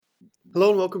Hello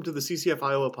and welcome to the CCF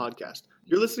Iowa podcast.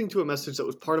 You're listening to a message that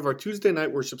was part of our Tuesday night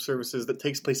worship services that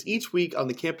takes place each week on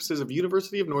the campuses of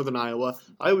University of Northern Iowa,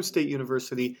 Iowa State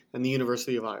University, and the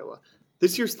University of Iowa.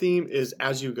 This year's theme is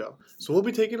As You Go. So we'll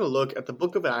be taking a look at the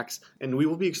book of Acts, and we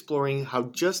will be exploring how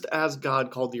just as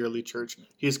God called the early church,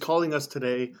 he is calling us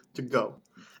today to go.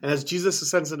 And as Jesus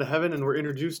ascends into heaven and we're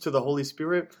introduced to the Holy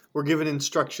Spirit, we're given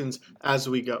instructions as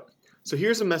we go. So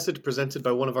here's a message presented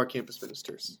by one of our campus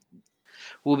ministers.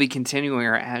 We'll be continuing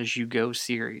our As You Go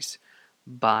series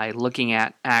by looking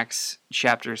at Acts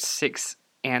chapters 6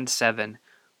 and 7.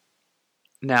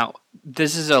 Now,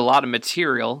 this is a lot of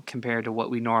material compared to what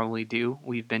we normally do.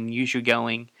 We've been usually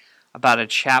going about a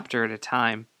chapter at a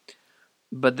time.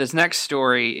 But this next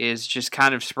story is just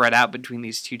kind of spread out between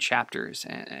these two chapters,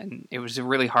 and it was a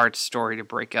really hard story to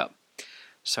break up.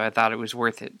 So I thought it was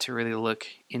worth it to really look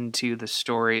into the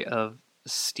story of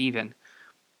Stephen,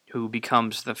 who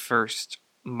becomes the first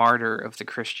martyr of the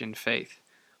Christian faith.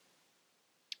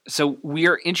 So we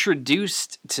are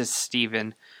introduced to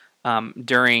Stephen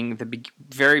during the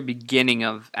very beginning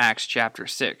of Acts chapter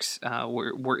 6.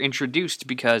 We're introduced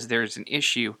because there's an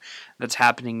issue that's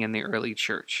happening in the early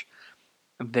church.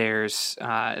 There's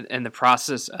in the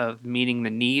process of meeting the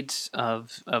needs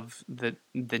of the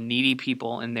needy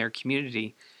people in their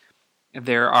community,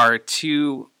 there are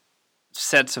two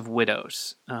sets of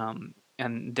widows.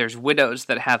 And there's widows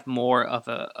that have more of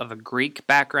a Greek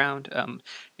background.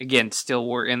 Again, still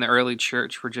we're in the early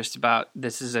church.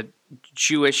 This is a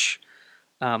Jewish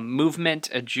movement,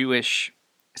 a Jewish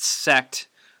sect.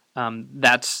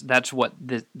 That's what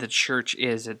the church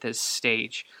is at this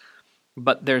stage.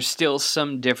 But there's still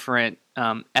some different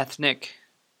ethnic,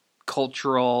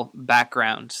 cultural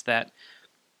backgrounds that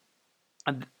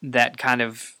kind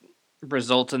of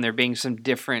result in there being some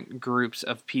different groups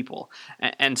of people.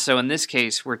 And so in this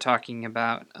case, we're talking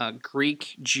about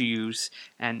Greek Jews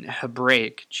and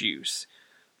Hebraic Jews.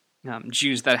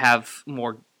 Jews that have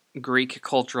more Greek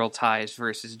cultural ties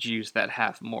versus Jews that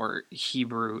have more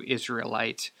Hebrew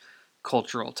Israelite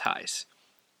cultural ties.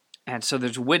 And so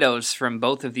there's widows from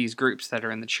both of these groups that are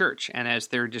in the church. And as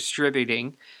they're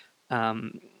distributing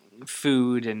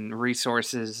food and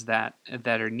resources that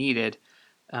are needed,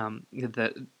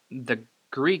 the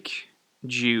Greek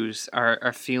Jews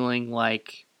are feeling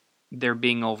like they're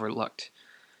being overlooked.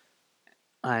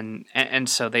 And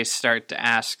so they start to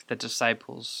ask the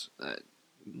disciples,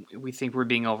 we think we're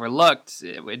being overlooked.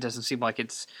 It doesn't seem like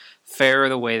it's fair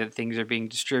the way that things are being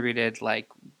distributed. Like,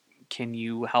 can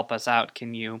you help us out?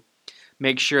 Can you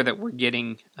make sure that we're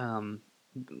getting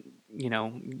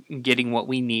what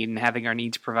we need and having our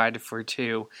needs provided for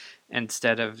too,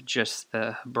 instead of just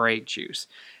the Hebraic Jews?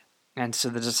 And so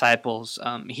the disciples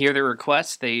hear the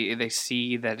request. They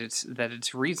see that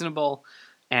it's reasonable,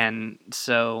 and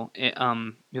so they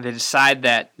decide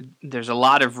that there's a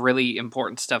lot of really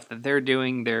important stuff that they're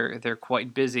doing. They're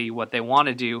quite busy. What they want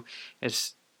to do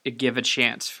is give a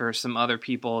chance for some other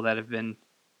people that have been,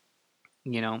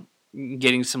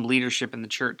 getting some leadership in the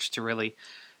church to really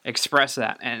express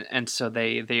that. And so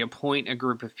they appoint a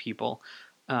group of people.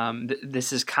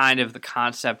 This is kind of the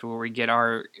concept where we get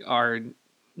our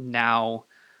now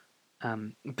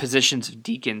positions of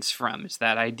deacons from. It's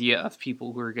that idea of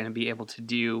people who are going to be able to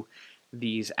do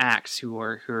these acts, who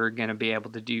are going to be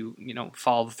able to do,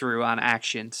 follow through on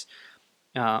actions,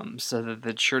 so that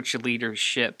the church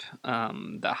leadership,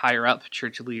 the higher up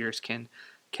church leaders can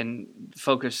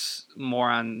focus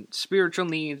more on spiritual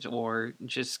needs or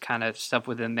just kind of stuff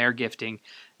within their gifting.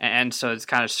 And so it's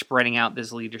kind of spreading out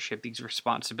this leadership, these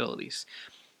responsibilities.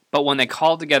 But when they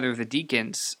call together the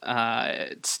deacons,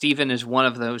 Stephen is one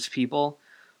of those people,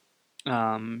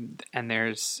 and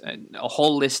there's a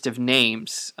whole list of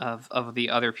names of the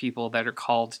other people that are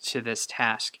called to this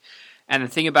task. And the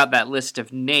thing about that list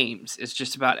of names is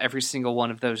just about every single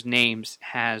one of those names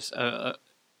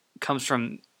comes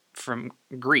from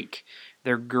Greek.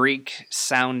 They're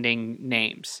Greek-sounding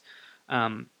names.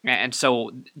 And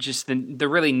so just the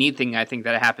really neat thing I think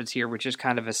that happens here, which is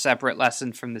kind of a separate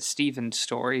lesson from the Stephen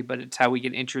story, but it's how we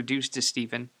get introduced to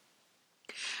Stephen,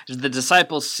 is the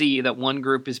disciples see that one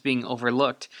group is being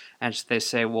overlooked, and they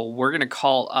say, well, we're going to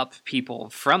call up people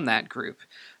from that group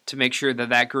to make sure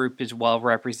that group is well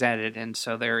represented. And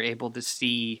so they're able to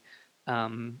see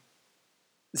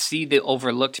the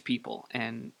overlooked people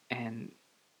and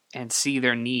see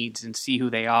their needs and see who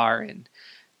they are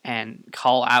and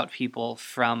call out people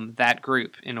from that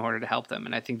group in order to help them.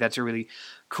 And I think that's a really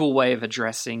cool way of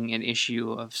addressing an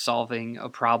issue, of solving a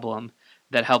problem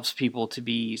that helps people to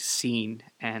be seen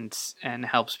and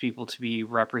helps people to be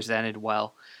represented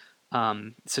well.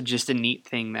 So just a neat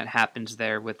thing that happens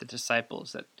there with the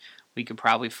disciples, that we could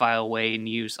probably file away and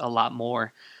use a lot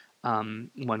more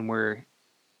when we're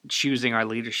choosing our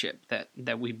leadership.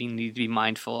 That we need to be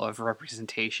mindful of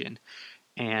representation,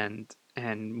 and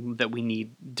that we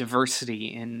need diversity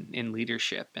in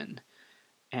leadership, and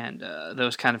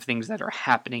those kind of things that are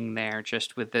happening there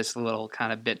just with this little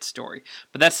kind of bit story.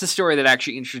 But that's the story that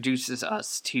actually introduces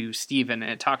us to Stephen,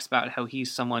 and it talks about how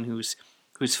he's someone who's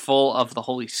full of the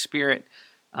Holy Spirit,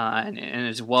 and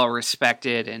is well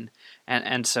respected,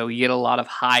 and so you get a lot of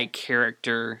high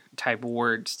character type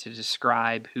words to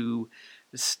describe who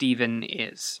Stephen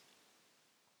is.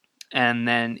 And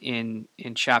then in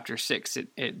chapter 6,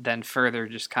 it then further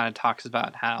just kind of talks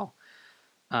about how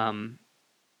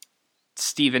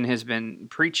Stephen has been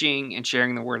preaching and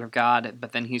sharing the word of God,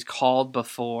 but then he's called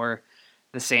before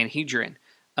the Sanhedrin,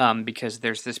 because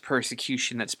there's this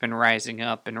persecution that's been rising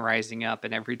up, and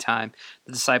every time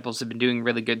the disciples have been doing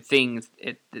really good things,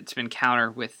 it's been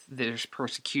countered with there's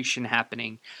persecution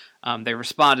happening. They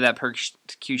respond to that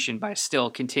persecution by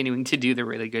still continuing to do the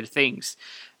really good things,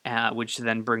 which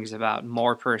then brings about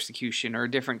more persecution, or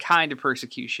a different kind of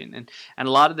persecution. And a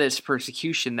lot of this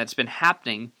persecution that's been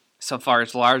happening so far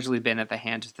has largely been at the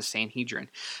hands of the Sanhedrin.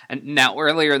 And now,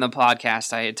 earlier in the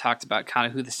podcast, I had talked about kind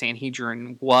of who the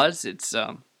Sanhedrin was. It's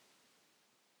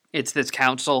this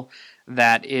council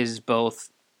that is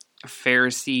both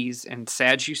Pharisees and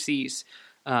Sadducees.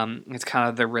 It's kind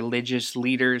of the religious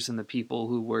leaders and the people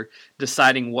who were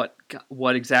deciding what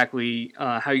exactly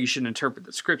how you should interpret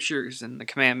the scriptures and the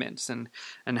commandments, and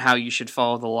how you should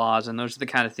follow the laws. And those are the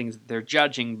kind of things that they're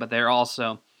judging. But they're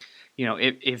also,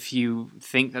 if you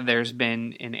think that there's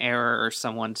been an error, or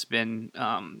someone's been,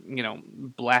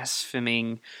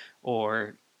 blaspheming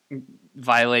or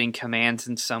violating commands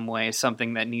in some way,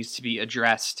 something that needs to be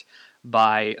addressed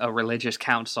by a religious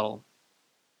council,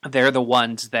 they're the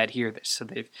ones that hear this. So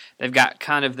they've got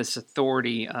kind of this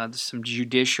authority, some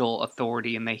judicial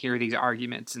authority, and they hear these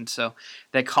arguments. And so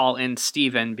they call in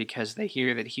Stephen because they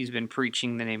hear that he's been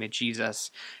preaching the name of Jesus,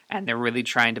 and they're really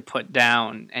trying to put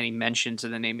down any mentions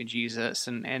of the name of Jesus.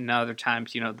 And other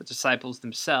times, the disciples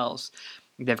themselves,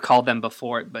 they've called them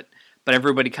before it, but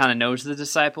everybody kind of knows the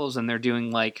disciples, and they're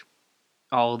doing like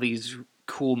all these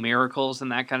cool miracles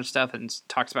and that kind of stuff, and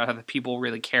talks about how the people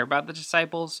really care about the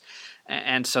disciples,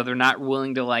 and so they're not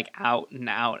willing to like out and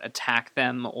out attack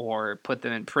them or put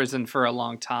them in prison for a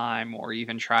long time, or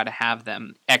even try to have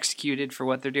them executed for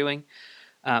what they're doing.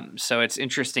 So it's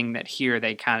interesting that here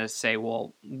they kind of say,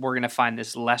 well, we're going to find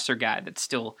this lesser guy that's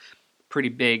still pretty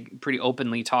big, pretty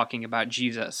openly talking about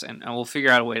Jesus, and we'll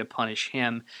figure out a way to punish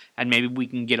him, and maybe we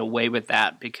can get away with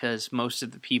that because most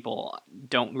of the people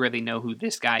don't really know who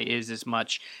this guy is as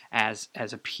much as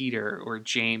a Peter or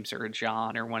James or a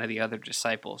John or one of the other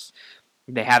disciples.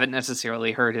 They haven't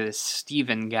necessarily heard of this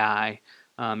Stephen guy,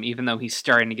 even though he's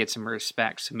starting to get some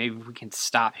respect, so maybe we can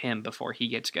stop him before he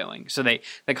gets going. So they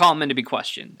call him in to be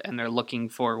questioned, and they're looking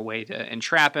for a way to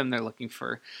entrap him. They're looking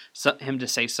for him to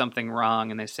say something wrong,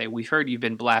 and they say, we've heard you've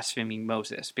been blaspheming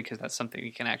Moses, because that's something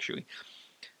we can actually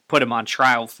put him on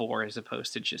trial for, as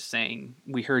opposed to just saying,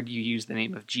 we heard you use the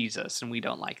name of Jesus, and we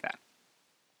don't like that.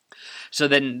 So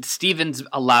then Stephen's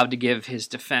allowed to give his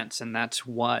defense, and that's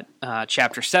what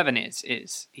chapter 7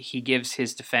 is. He gives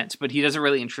his defense, but he does a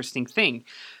really interesting thing,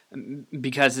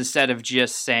 because instead of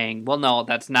just saying, well, no,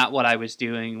 that's not what I was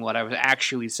doing, what I was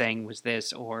actually saying was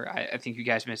this, or I think you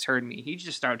guys misheard me, he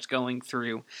just starts going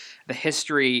through the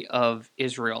history of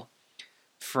Israel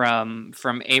from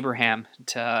Abraham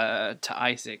to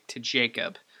Isaac to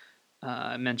Jacob.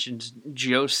 Mentions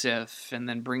Joseph, and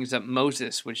then brings up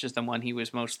Moses, which is the one he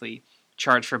was mostly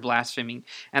charged for blaspheming.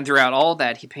 And throughout all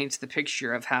that, he paints the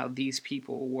picture of how these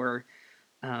people were,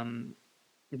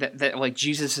 that like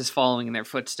Jesus is following in their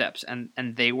footsteps, and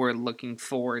they were looking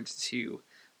forward to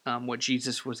what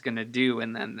Jesus was going to do,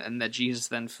 and that Jesus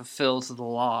then fulfills the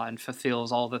law and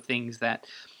fulfills all the things that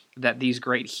these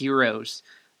great heroes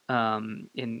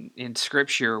in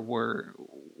Scripture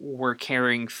were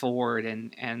carrying forward,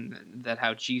 and that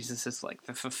how Jesus is like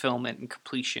the fulfillment and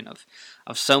completion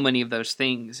of so many of those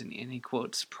things. And he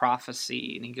quotes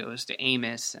prophecy, and he goes to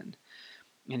Amos, and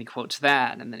he quotes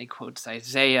that, and then he quotes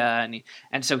Isaiah,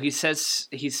 and so he's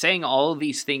saying all of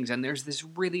these things, and there's this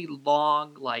really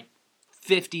long, like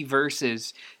 50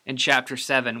 verses in chapter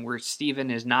 7 where Stephen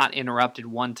is not interrupted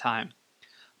one time.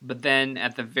 But then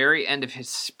at the very end of his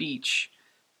speech,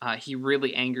 he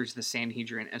really angers the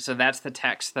Sanhedrin. And so that's the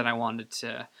text that I wanted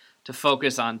to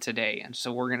focus on today. And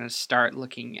so we're going to start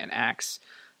looking at Acts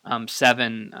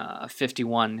 7,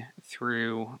 51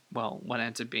 through, well, what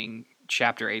ends up being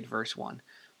chapter 8, verse 1.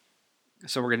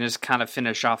 So we're going to just kind of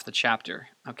finish off the chapter.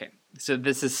 Okay, so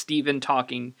this is Stephen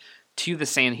talking to the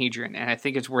Sanhedrin. And I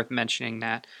think it's worth mentioning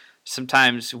that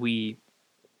sometimes we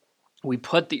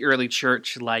put the early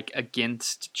church like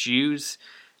against Jews,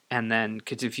 and then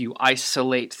because if you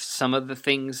isolate some of the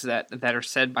things that are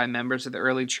said by members of the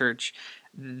early church,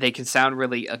 they can sound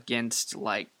really against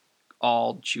like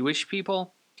all Jewish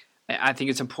people. I think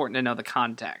it's important to know the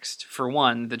context. For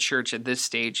one, the church at this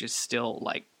stage is still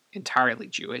like entirely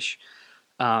Jewish.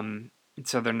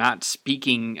 So they're not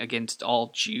speaking against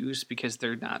all Jews because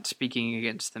they're not speaking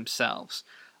against themselves.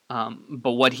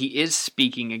 But what he is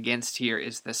speaking against here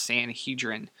is the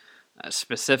Sanhedrin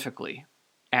specifically.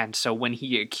 And so when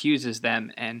he accuses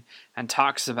them and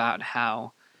talks about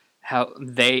how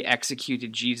they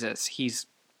executed Jesus, he's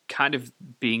kind of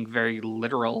being very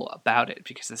literal about it,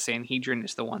 because the Sanhedrin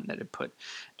is the one that had put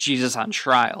Jesus on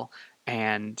trial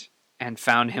and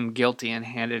found him guilty and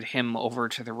handed him over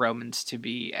to the Romans to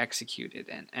be executed.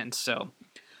 And so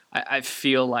I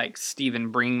feel like Stephen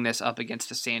bringing this up against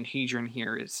the Sanhedrin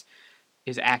here is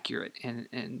accurate.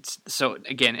 And so,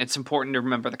 again, it's important to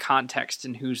remember the context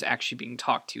and who's actually being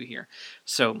talked to here.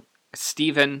 So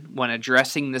Stephen, when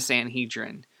addressing the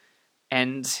Sanhedrin,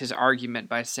 ends his argument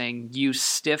by saying, "You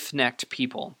stiff-necked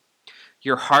people,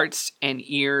 your hearts and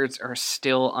ears are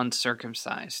still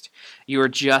uncircumcised. You are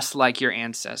just like your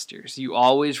ancestors. You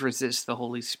always resist the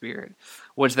Holy Spirit.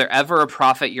 Was there ever a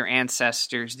prophet your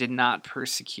ancestors did not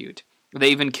persecute? They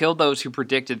even killed those who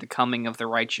predicted the coming of the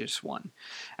righteous one.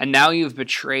 And now you have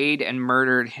betrayed and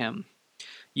murdered him.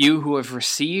 You who have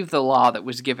received the law that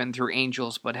was given through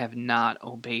angels but have not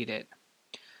obeyed it."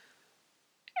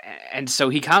 And so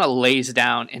he kind of lays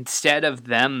down, instead of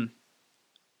them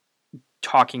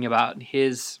talking about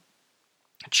his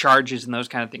charges and those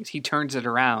kind of things, he turns it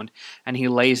around and he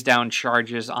lays down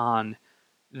charges on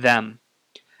them.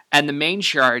 And the main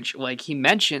charge, like, he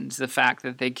mentions the fact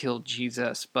that they killed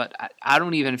Jesus, but I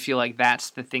don't even feel like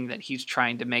that's the thing that he's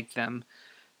trying to make them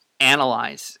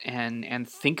analyze and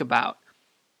think about.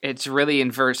 It's really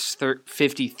in verse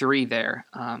 53 there.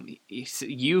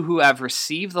 You who have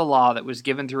received the law that was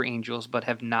given through angels but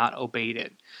have not obeyed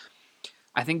it.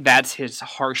 I think that's his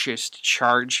harshest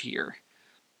charge here,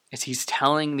 is he's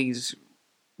telling these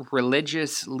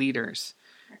religious leaders,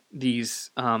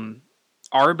 these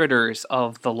arbiters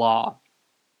of the law,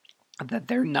 that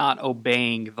they're not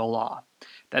obeying the law,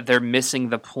 that they're missing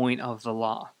the point of the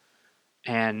law,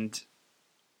 and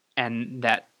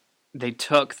that they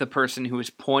took the person who was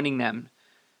pointing them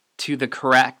to the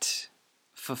correct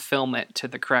fulfillment, to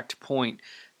the correct point,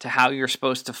 to how you're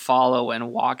supposed to follow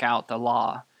and walk out the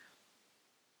law,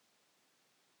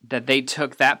 that they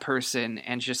took that person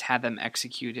and just had them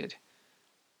executed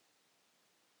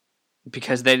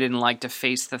because they didn't like to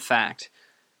face the fact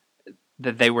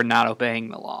that they were not obeying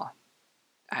the law.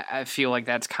 I feel like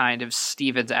that's kind of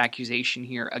Stephen's accusation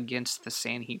here against the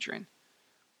Sanhedrin.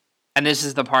 And this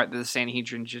is the part that the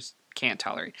Sanhedrin just can't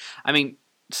tolerate. I mean,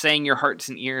 saying your hearts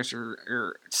and ears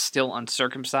are still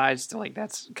uncircumcised, like,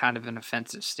 that's kind of an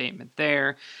offensive statement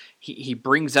there. He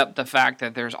brings up the fact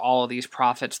that there's all of these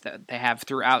prophets that they have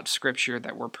throughout Scripture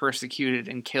that were persecuted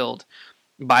and killed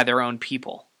by their own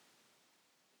people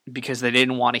because they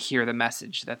didn't want to hear the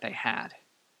message that they had.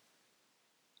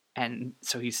 And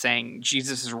so he's saying,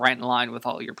 Jesus is right in line with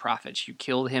all your prophets. You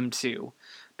killed him too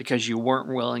because you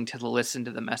weren't willing to listen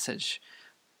to the message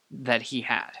that he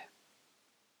had.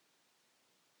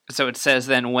 So it says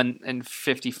then, when in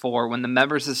 54, when the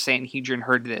members of Sanhedrin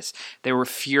heard this, they were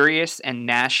furious and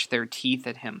gnashed their teeth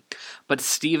at him. But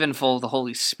Stephen, full of the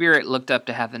Holy Spirit, looked up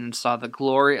to heaven and saw the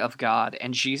glory of God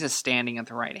and Jesus standing at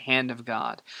the right hand of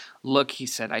God. "Look," he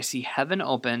said, "I see heaven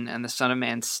open and the Son of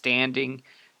Man standing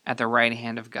at the right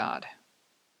hand of God."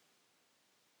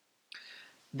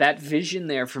 That vision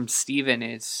there from Stephen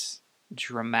is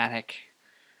dramatic.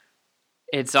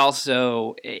 It's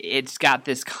got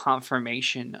this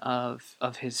confirmation of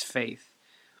his faith.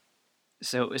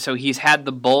 So he's had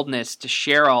the boldness to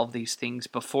share all of these things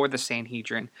before the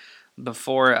Sanhedrin,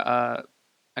 before a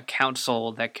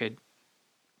council that could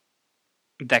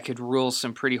rule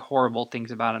some pretty horrible things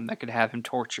about him, that could have him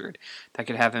tortured, that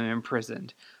could have him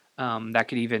imprisoned, that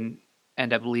could even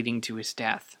end up leading to his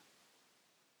death.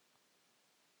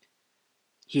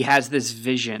 He has this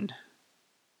vision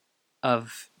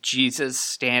of Jesus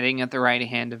standing at the right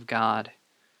hand of God,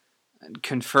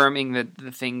 confirming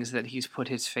the things that he's put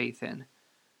his faith in.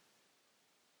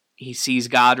 He sees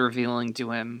God revealing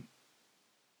to him,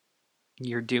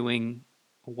 "You're doing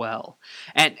well."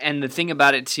 And the thing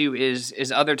about it too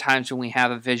is other times when we have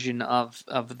a vision of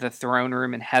the throne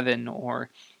room in heaven, or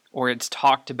it's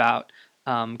talked about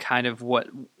kind of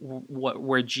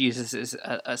where Jesus is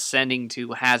ascending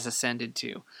to, has ascended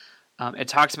to. It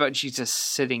talks about Jesus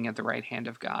sitting at the right hand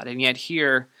of God. And yet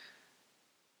here,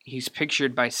 he's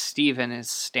pictured by Stephen as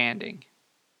standing.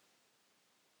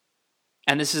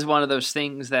 And this is one of those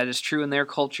things that is true in their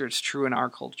culture, it's true in our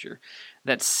culture.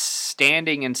 That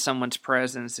standing in someone's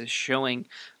presence is showing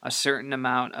a certain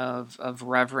amount of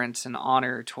reverence and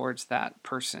honor towards that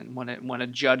person. When a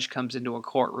judge comes into a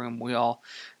courtroom, we all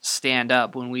stand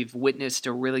up. When we've witnessed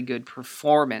a really good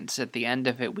performance, at the end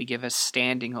of it, we give a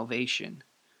standing ovation.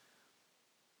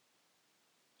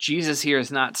 Jesus here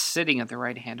is not sitting at the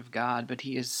right hand of God, but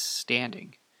he is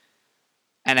standing.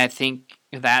 And I think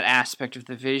that aspect of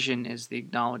the vision is the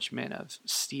acknowledgement of,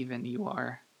 Stephen, you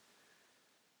are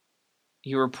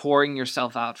pouring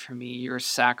yourself out for me. You're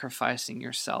sacrificing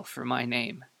yourself for my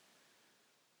name.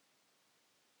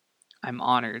 I'm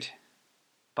honored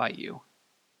by you.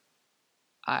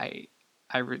 I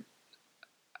have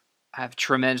a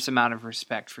tremendous amount of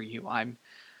respect for you. I'm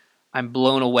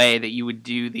blown away that you would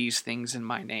do these things in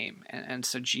my name. And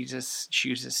so Jesus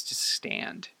chooses to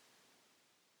stand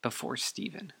before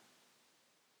Stephen,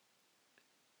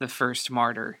 the first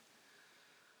martyr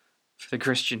for the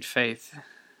Christian faith.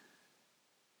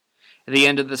 At the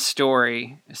end of the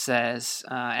story, it says,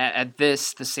 at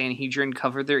this, the Sanhedrin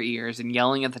covered their ears, and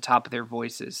yelling at the top of their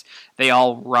voices, they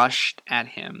all rushed at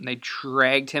him. They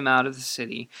dragged him out of the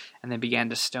city, and they began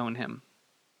to stone him.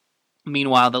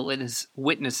 Meanwhile, the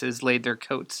witnesses laid their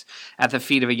coats at the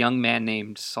feet of a young man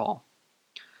named Saul.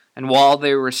 And while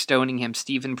they were stoning him,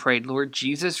 Stephen prayed, Lord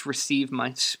Jesus, receive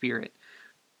my spirit.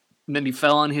 And then he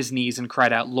fell on his knees and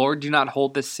cried out, Lord, do not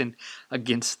hold this sin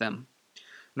against them.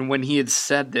 And when he had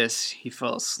said this, he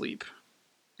fell asleep.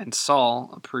 And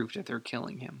Saul approved of their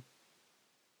killing him.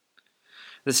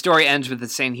 The story ends with the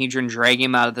Sanhedrin dragging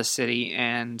him out of the city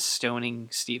and stoning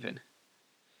Stephen,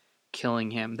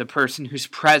 killing him. The person who's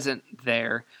present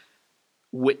there,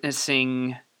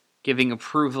 witnessing, giving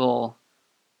approval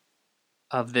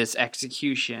of this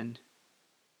execution,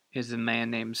 is a man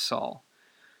named Saul.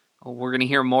 We're going to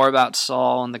hear more about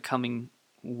Saul in the coming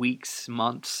weeks,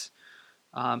 months.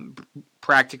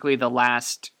 Practically the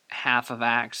last half of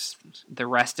Acts, the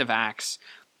rest of Acts,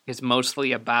 is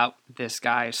mostly about this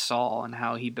guy Saul and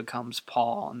how he becomes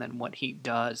Paul and then what he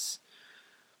does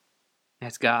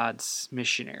as God's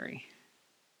missionary,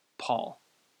 Paul.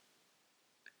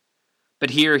 But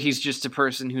here he's just a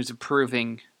person who's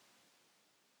approving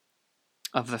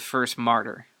of the first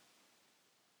martyr.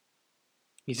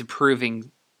 He's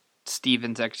approving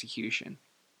Stephen's execution.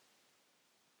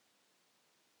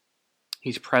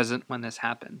 He's present when this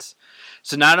happens.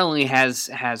 So not only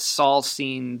has Saul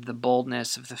seen the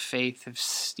boldness of the faith of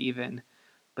Stephen,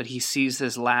 but he sees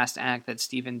this last act that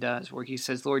Stephen does, where he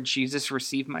says, Lord Jesus,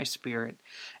 receive my spirit,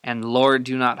 and Lord,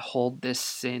 do not hold this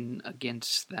sin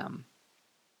against them.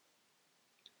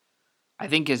 I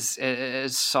think as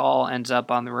Saul ends up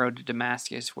on the road to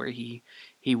Damascus, where he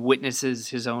witnesses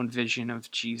his own vision of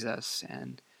Jesus,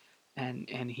 and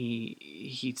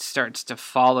he starts to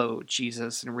follow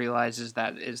Jesus and realizes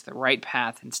that is the right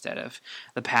path instead of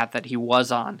the path that he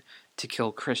was on to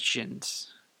kill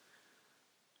Christians.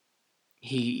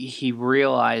 He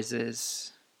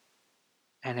realizes,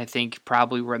 and I think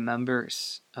probably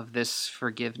remembers, of this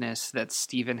forgiveness that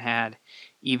Stephen had,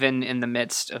 even in the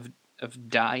midst of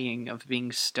dying, of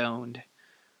being stoned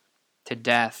to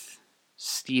death.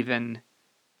 Stephen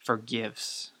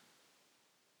forgives.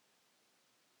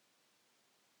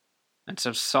 And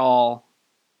so Saul,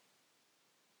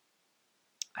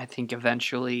 I think,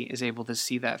 eventually is able to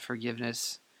see that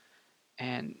forgiveness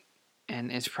and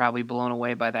is probably blown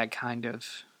away by that kind of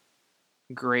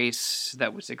grace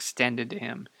that was extended to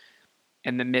him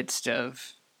in the midst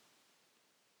of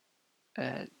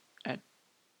a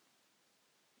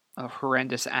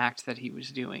horrendous act that he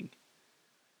was doing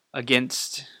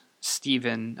against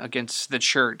Stephen, against the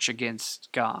church, against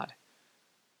God.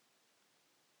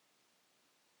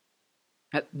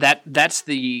 That's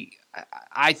the,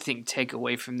 I think,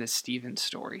 takeaway from this Stephen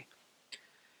story,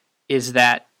 is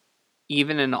that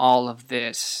even in all of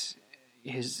this,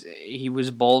 he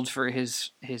was bold for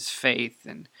his faith,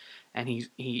 and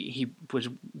he was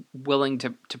willing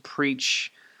to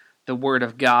preach the word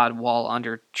of God while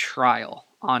on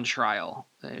trial,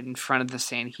 in front of the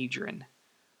Sanhedrin.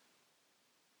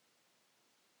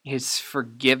 His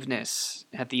forgiveness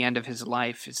at the end of his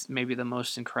life is maybe the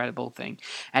most incredible thing.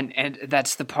 And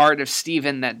that's the part of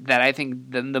Stephen that I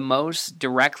think the most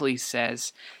directly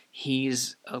says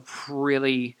he's a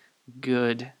really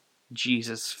good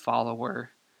Jesus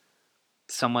follower,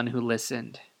 someone who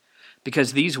listened.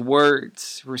 Because these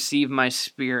words, receive my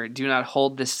spirit, do not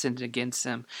hold this sin against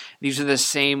them, these are the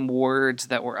same words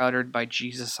that were uttered by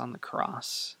Jesus on the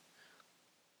cross.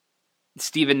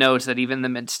 Stephen knows that even in the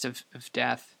midst of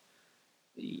death,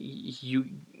 you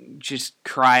just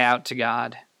cry out to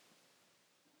God.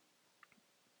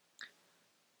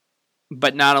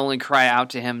 But not only cry out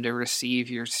to him to receive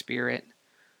your spirit,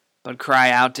 but cry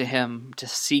out to him to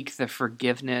seek the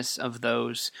forgiveness of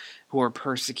those who are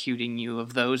persecuting you,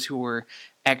 of those who are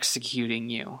executing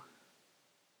you.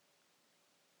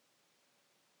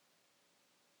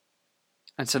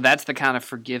 And so that's the kind of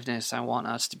forgiveness I want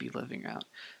us to be living out.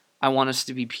 I want us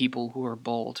to be people who are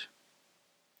bold,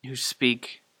 who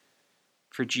speak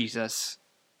for Jesus,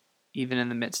 even in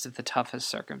the midst of the toughest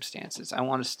circumstances. I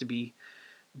want us to be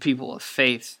people of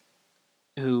faith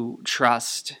who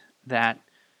trust that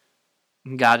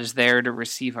God is there to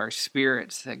receive our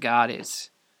spirits, that God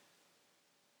is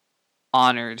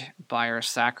honored by our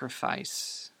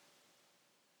sacrifice,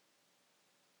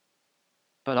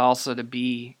 but also to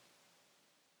be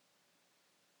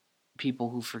people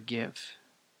who forgive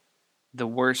the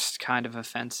worst kind of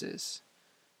offenses,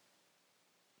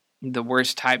 the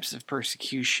worst types of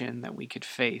persecution that we could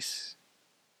face.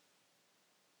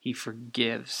 He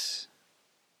forgives.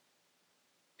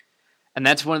 And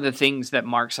that's one of the things that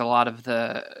marks a lot of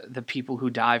the people who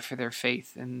die for their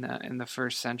faith in the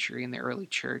first century in the early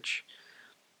church.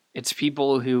 It's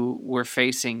people who were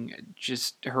facing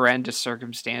just horrendous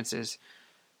circumstances,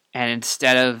 and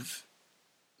instead of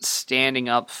standing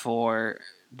up for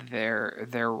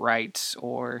their rights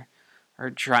or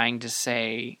trying to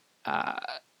say,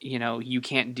 you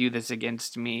can't do this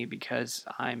against me because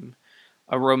I'm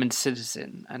a Roman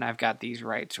citizen and I've got these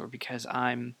rights, or because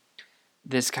I'm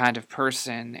this kind of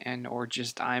person, or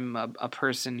just I'm a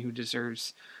person who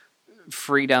deserves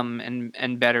freedom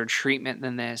and better treatment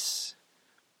than this.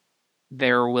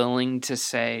 They're willing to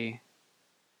say,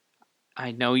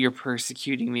 I know you're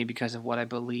persecuting me because of what I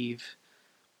believe.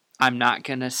 I'm not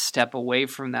going to step away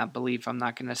from that belief. I'm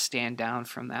not going to stand down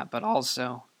from that. But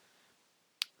also,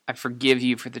 I forgive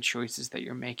you for the choices that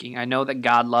you're making. I know that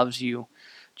God loves you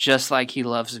just like he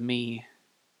loves me.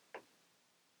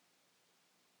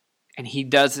 And he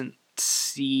doesn't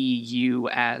see you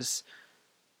as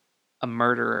a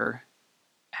murderer,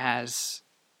 as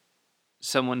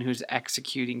someone who's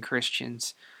executing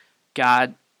Christians.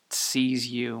 God sees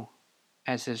you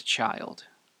as his child.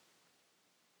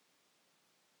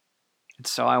 And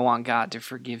so I want God to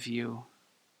forgive you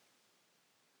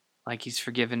like he's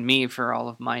forgiven me for all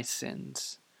of my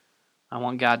sins. I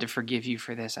want God to forgive you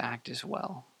for this act as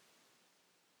well.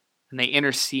 And they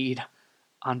intercede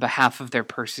on behalf of their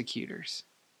persecutors.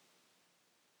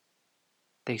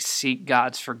 They seek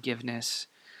God's forgiveness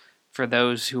for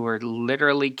those who are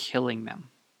literally killing them.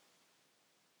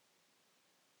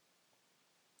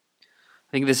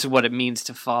 I think this is what it means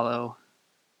to follow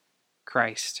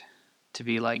Christ, to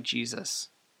be like Jesus.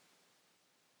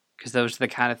 Because those are the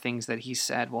kind of things that he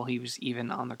said while he was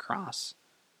even on the cross.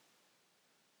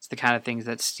 It's the kind of things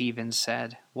that Stephen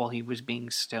said while he was being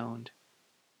stoned.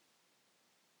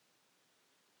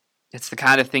 It's the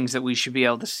kind of things that we should be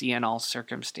able to see in all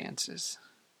circumstances.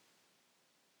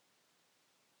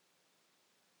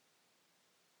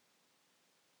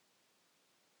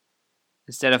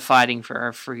 Instead of fighting for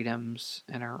our freedoms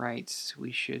and our rights,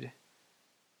 we should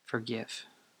forgive.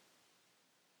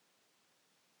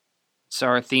 So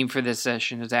our theme for this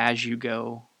session is, as you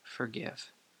go,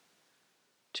 forgive.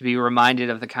 To be reminded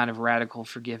of the kind of radical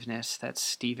forgiveness that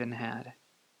Stephen had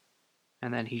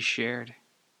and that he shared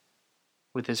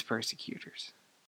with his persecutors.